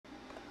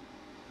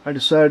I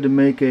decided to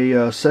make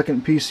a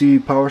second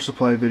PC power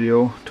supply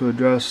video to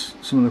address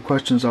some of the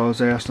questions I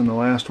was asked in the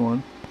last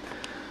one.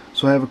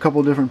 So I have a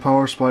couple different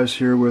power supplies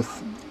here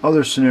with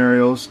other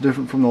scenarios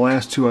different from the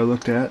last two I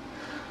looked at,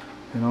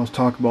 and I'll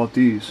talk about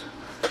these.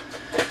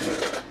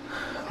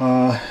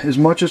 As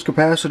much as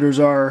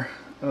capacitors are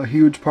a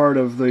huge part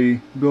of the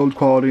build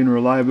quality and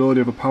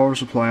reliability of a power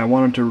supply, I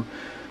wanted to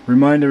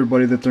remind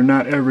everybody that they're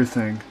not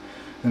everything,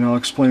 and I'll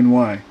explain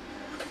why.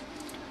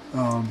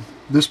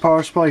 This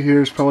power supply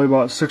here is probably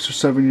about 6 or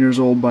 7 years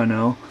old by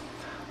now.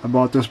 I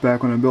bought this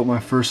back when I built my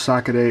first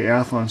socket A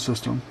Athlon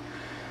system.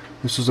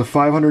 This is a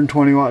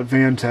 520 watt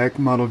Vantech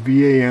model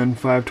VAN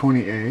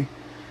 520A.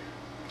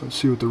 Let's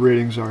see what the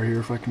ratings are here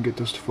if I can get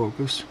this to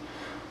focus.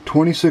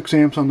 26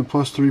 amps on the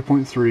plus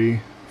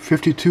 3.3,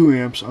 52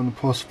 amps on the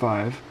plus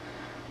 5,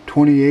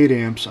 28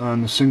 amps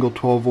on the single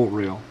 12 volt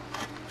rail.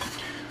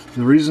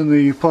 The reason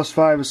the plus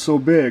 5 is so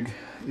big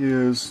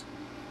is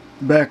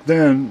back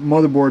then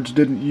motherboards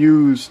didn't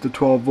use the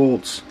 12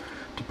 volts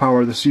to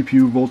power the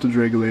CPU voltage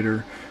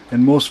regulator,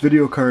 and most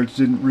video cards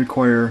didn't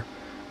require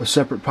a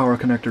separate power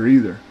connector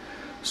either.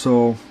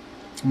 So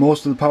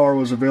most of the power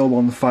was available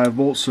on the 5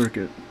 volt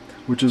circuit,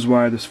 which is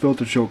why this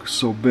filter choke is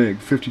so big,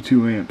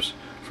 52 amps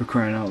for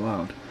crying out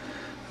loud.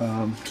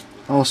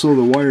 Also,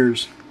 the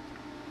wires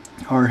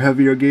are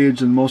heavier gauge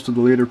than most of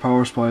the later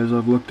power supplies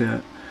I've looked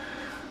at.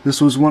 This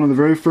was one of the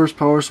very first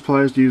power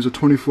supplies to use a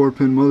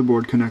 24-pin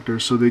motherboard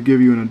connector, so they give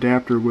you an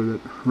adapter with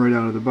it right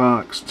out of the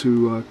box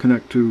to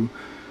connect to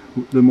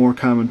the more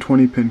common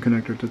 20-pin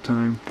connector at the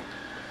time.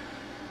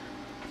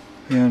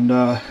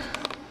 And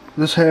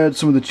this had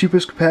some of the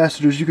cheapest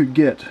capacitors you could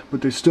get,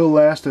 but they still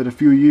lasted a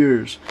few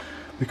years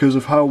because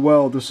of how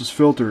well this is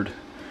filtered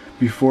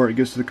before it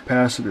gets to the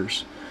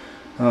capacitors.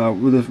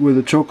 With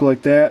a choke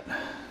like that,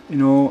 you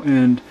know,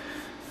 and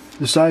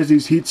the size of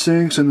these heat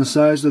sinks and the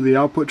size of the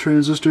output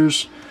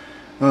transistors,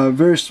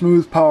 very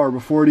smooth power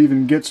before it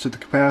even gets to the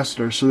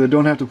capacitor, so they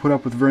don't have to put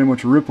up with very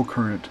much ripple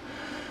current.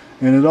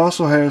 And it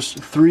also has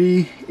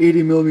 3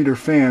 80mm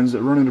fans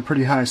that run at a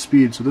pretty high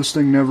speed, so this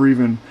thing never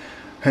even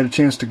had a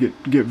chance to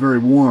get very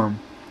warm.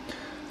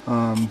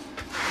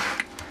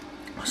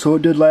 So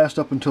it did last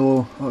up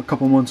until a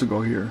couple months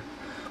ago here,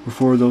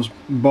 before those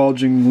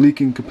bulging,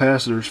 leaking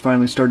capacitors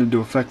finally started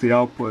to affect the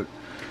output.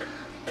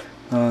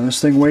 This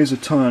thing weighs a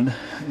ton,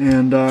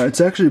 and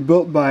it's actually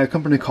built by a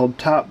company called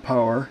Top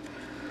Power.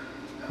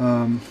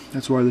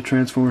 That's why the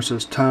transformer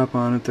says Top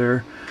on it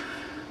there.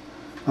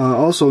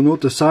 Also,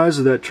 note the size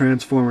of that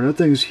transformer. That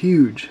thing's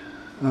huge.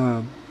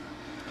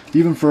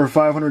 Even for a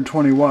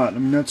 520 watt. I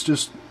mean, that's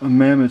just a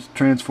mammoth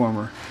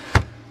transformer.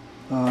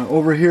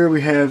 Over here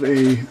we have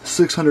a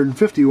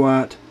 650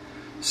 watt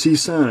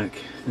SeeSonic,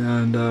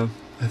 and I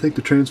think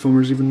the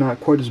transformer is even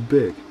not quite as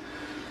big.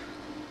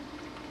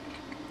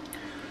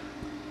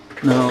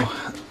 Now,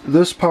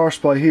 this power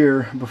supply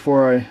here,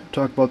 before I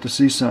talk about the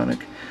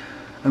SeeSonic,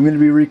 I'm going to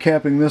be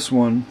recapping this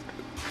one,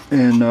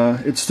 and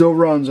it still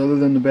runs other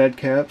than the bad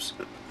caps.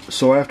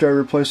 So after I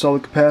replace all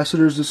the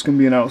capacitors, this is going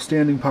to be an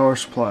outstanding power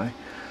supply.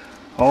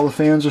 All the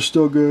fans are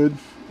still good,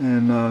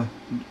 and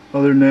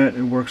other than that,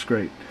 it works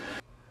great.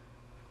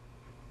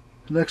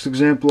 The next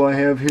example I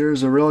have here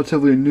is a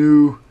relatively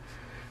new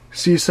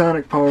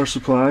SeeSonic power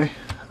supply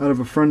out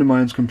of a friend of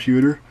mine's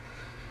computer.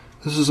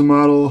 This is a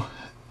model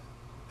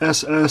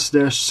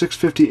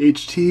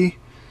SS-650HT.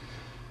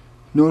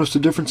 Notice the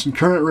difference in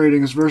current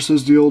ratings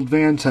versus the old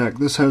Vantech.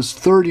 This has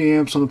 30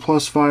 amps on the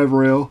plus 5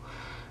 rail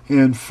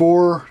and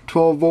 4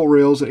 12 volt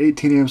rails at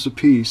 18 amps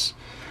apiece.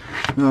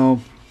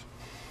 Now,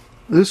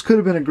 this could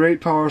have been a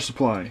great power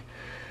supply.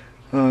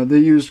 They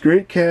used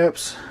great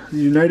caps, the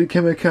United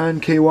Chemicon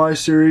KY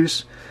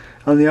series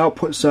on the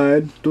output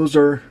side. Those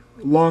are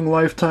long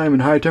lifetime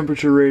and high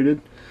temperature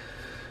rated.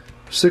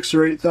 6,000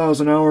 or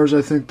 8,000 hours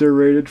I think they're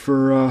rated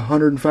for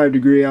 105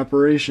 degree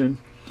operation.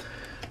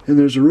 And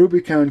there's a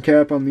Rubicon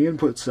cap on the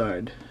input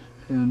side.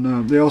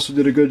 And they also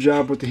did a good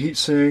job with the heat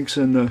sinks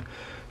and the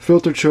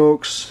filter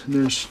chokes. And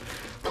there's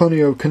plenty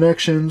of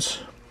connections.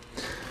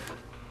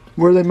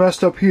 Where they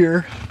messed up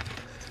here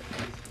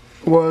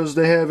was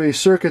they have a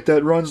circuit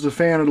that runs the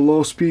fan at a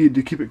low speed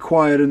to keep it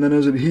quiet, and then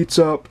as it heats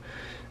up,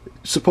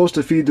 it's supposed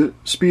to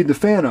speed the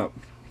fan up.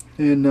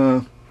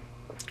 And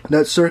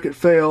that circuit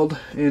failed,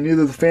 and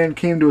either the fan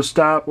came to a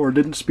stop or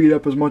didn't speed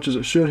up as much as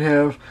it should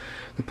have.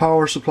 The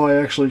power supply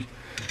actually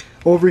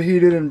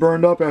overheated and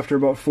burned up after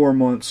about 4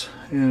 months,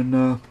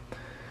 and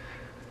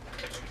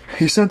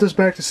he sent this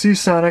back to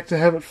SeeSonic to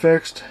have it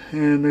fixed,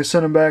 and they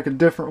sent him back a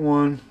different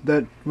one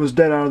that was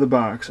dead out of the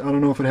box. I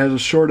don't know if it has a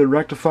shorted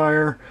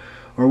rectifier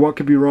or what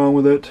could be wrong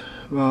with it.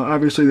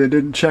 Obviously they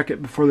didn't check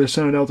it before they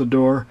sent it out the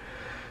door.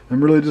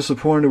 I'm really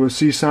disappointed with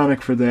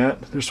SeeSonic for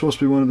that. They're supposed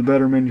to be one of the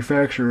better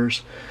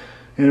manufacturers.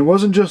 And it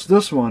wasn't just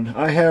this one.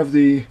 I have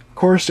the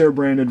Corsair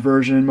branded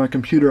version in my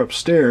computer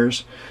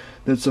upstairs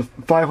that's a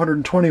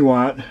 520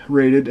 watt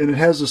rated, and it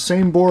has the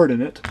same board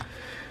in it.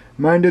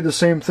 Mine did the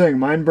same thing.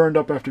 Mine burned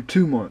up after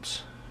 2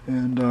 months.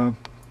 And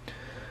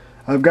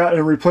I've gotten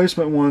a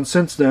replacement one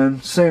since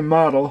then, same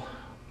model,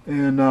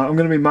 and I'm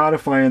going to be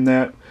modifying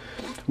that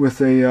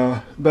with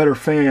a better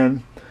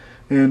fan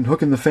and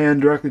hooking the fan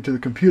directly to the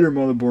computer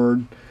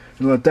motherboard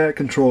and let that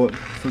control it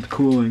for the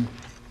cooling.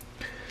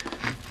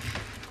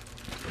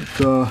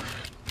 But,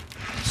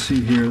 let's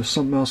see here, there's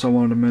something else I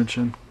wanted to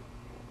mention.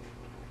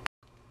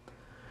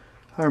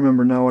 I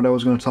remember now what I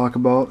was going to talk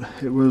about.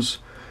 It was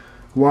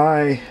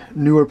why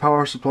newer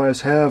power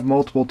supplies have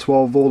multiple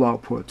 12-volt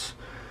outputs.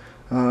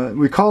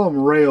 We call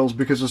them rails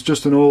because it's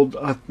just an old,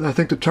 I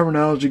think the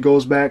terminology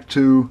goes back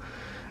to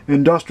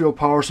industrial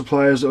power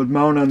supplies that would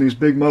mount on these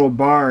big metal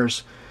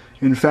bars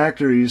in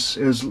factories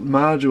as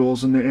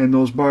modules, and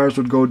those bars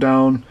would go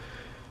down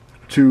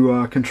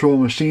to control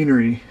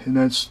machinery, and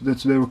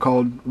they were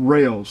called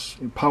rails,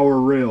 power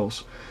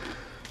rails.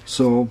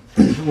 So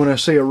when I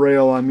say a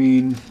rail, I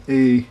mean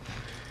a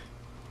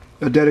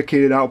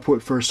dedicated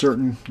output for a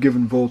certain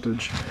given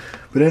voltage.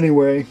 But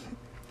anyway,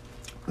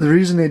 the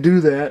reason they do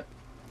that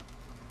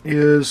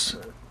is,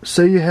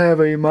 say you have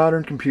a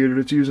modern computer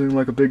that's using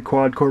like a big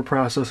quad-core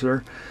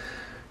processor.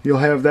 You'll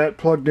have that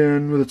plugged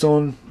in with its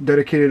own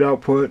dedicated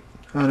output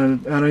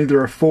on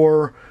either a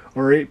 4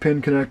 or 8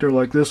 pin connector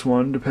like this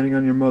one, depending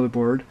on your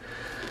motherboard.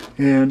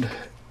 And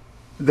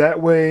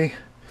that way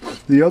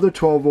the other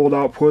 12-volt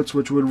outputs,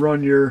 which would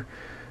run your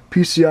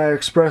PCI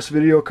Express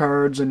video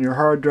cards and your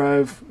hard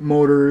drive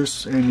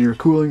motors and your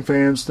cooling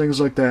fans,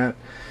 things like that,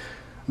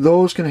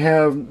 those can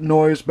have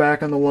noise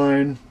back on the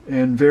line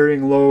and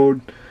varying load,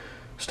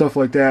 stuff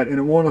like that, and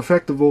it won't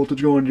affect the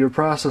voltage going to your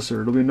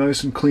processor. It'll be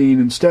nice and clean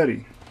and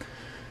steady,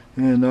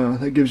 and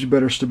that gives you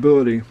better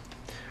stability.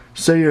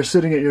 Say you're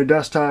sitting at your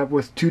desktop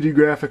with 2D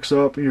graphics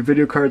up and your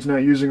video card's not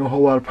using a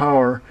whole lot of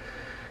power,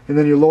 and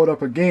then you load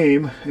up a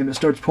game and it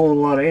starts pulling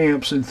a lot of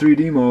amps in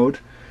 3D mode,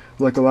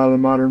 like a lot of the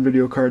modern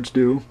video cards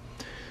do.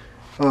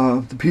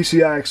 The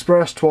PCI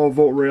Express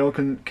 12-volt rail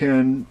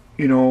can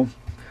you know,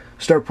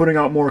 start putting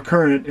out more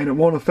current, and it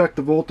won't affect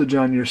the voltage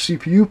on your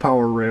CPU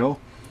power rail.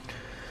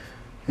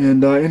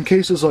 And in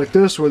cases like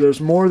this where there's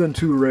more than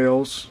 2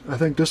 rails, I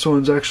think this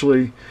one's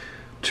actually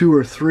 2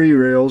 or 3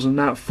 rails and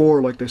not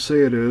 4 like they say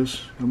it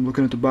is. I'm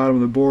looking at the bottom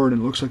of the board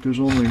and it looks like there's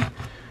only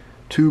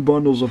 2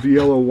 bundles of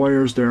yellow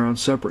wires there on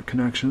separate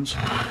connections.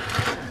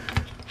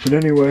 But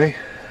anyway,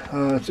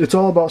 it's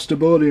all about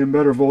stability and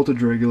better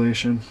voltage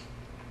regulation.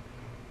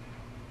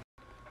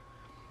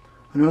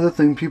 Another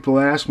thing people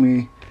ask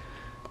me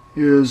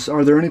is,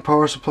 are there any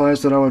power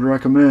supplies that I would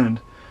recommend?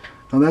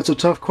 Now that's a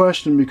tough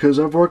question because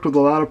I've worked with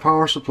a lot of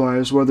power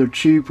supplies, whether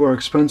cheap or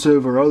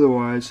expensive or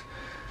otherwise,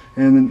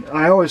 and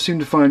I always seem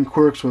to find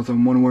quirks with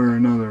them one way or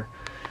another.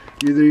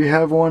 Either you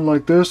have one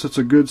like this that's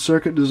a good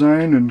circuit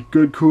design and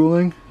good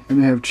cooling,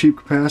 and they have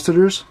cheap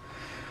capacitors.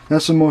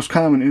 That's the most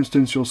common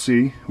instance you'll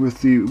see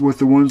with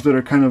the ones that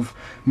are kind of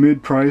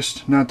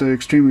mid-priced, not the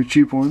extremely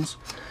cheap ones.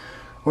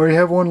 Or you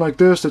have one like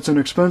this that's an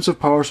expensive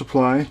power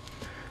supply.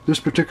 This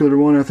particular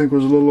one I think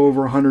was a little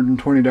over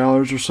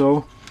 $120 or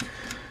so.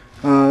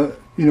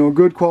 You know,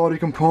 good quality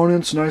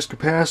components, nice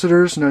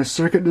capacitors, nice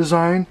circuit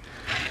design,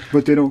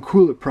 but they don't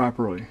cool it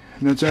properly.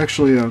 And that's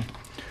actually a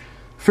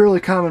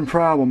fairly common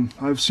problem.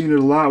 I've seen it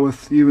a lot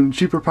with even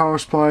cheaper power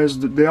supplies.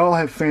 They all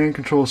have fan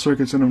control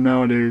circuits in them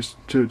nowadays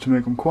to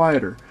make them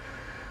quieter.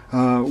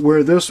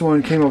 Where this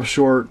one came up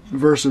short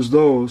versus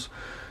those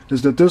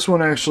is that this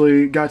one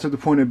actually got to the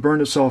point it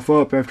burned itself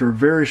up after a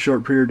very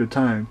short period of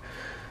time.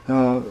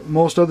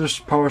 Most other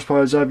power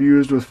supplies I've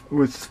used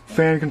with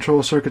fan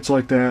control circuits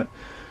like that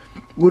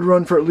would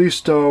run for at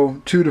least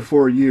 2 to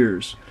 4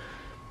 years.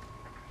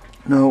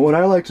 Now what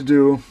I like to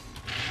do,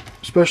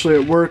 especially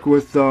at work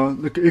with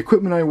the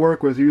equipment I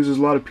work with, uses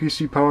a lot of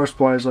PC power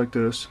supplies like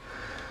this,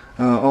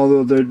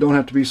 although they don't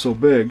have to be so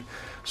big.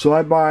 So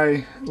I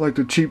buy like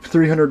the cheap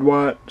 300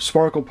 watt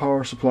Sparkle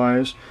power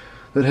supplies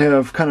that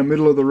have kind of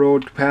middle of the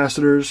road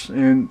capacitors,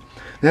 and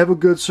they have a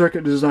good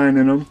circuit design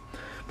in them,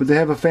 but they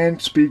have a fan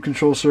speed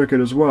control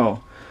circuit as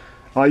well.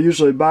 I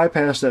usually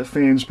bypass that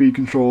fan speed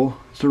control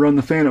to run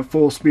the fan at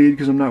full speed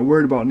because I'm not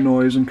worried about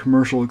noise and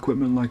commercial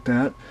equipment like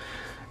that.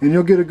 And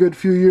you'll get a good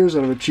few years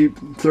out of a cheap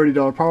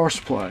 $30 power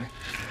supply.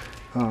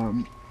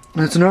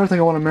 That's another thing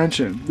I want to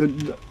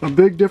mention. A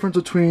big difference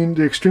between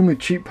the extremely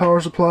cheap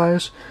power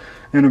supplies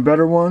and a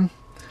better one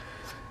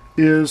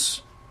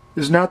is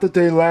not that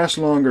they last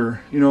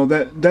longer. You know,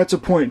 that's a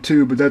point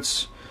too, but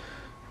that's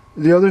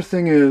the other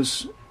thing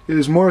is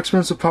more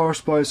expensive power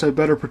supplies have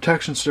better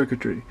protection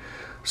circuitry.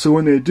 So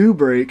when they do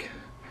break,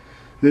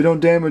 they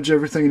don't damage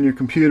everything in your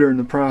computer in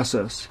the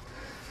process.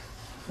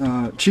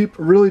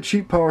 Really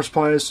cheap power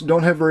supplies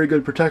don't have very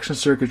good protection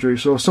circuitry,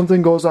 so if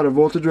something goes out of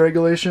voltage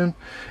regulation,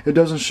 it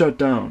doesn't shut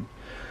down.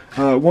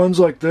 Ones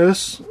like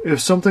this, if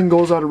something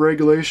goes out of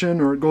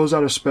regulation or it goes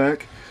out of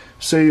spec,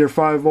 say your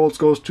 5 volts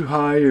goes too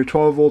high, your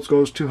 12 volts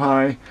goes too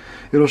high,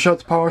 it'll shut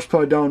the power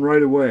supply down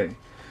right away.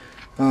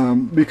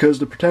 Because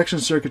the protection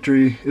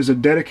circuitry is a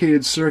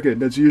dedicated circuit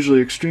that's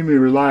usually extremely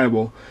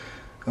reliable,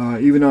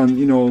 even on,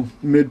 you know,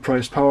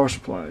 mid-priced power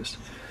supplies.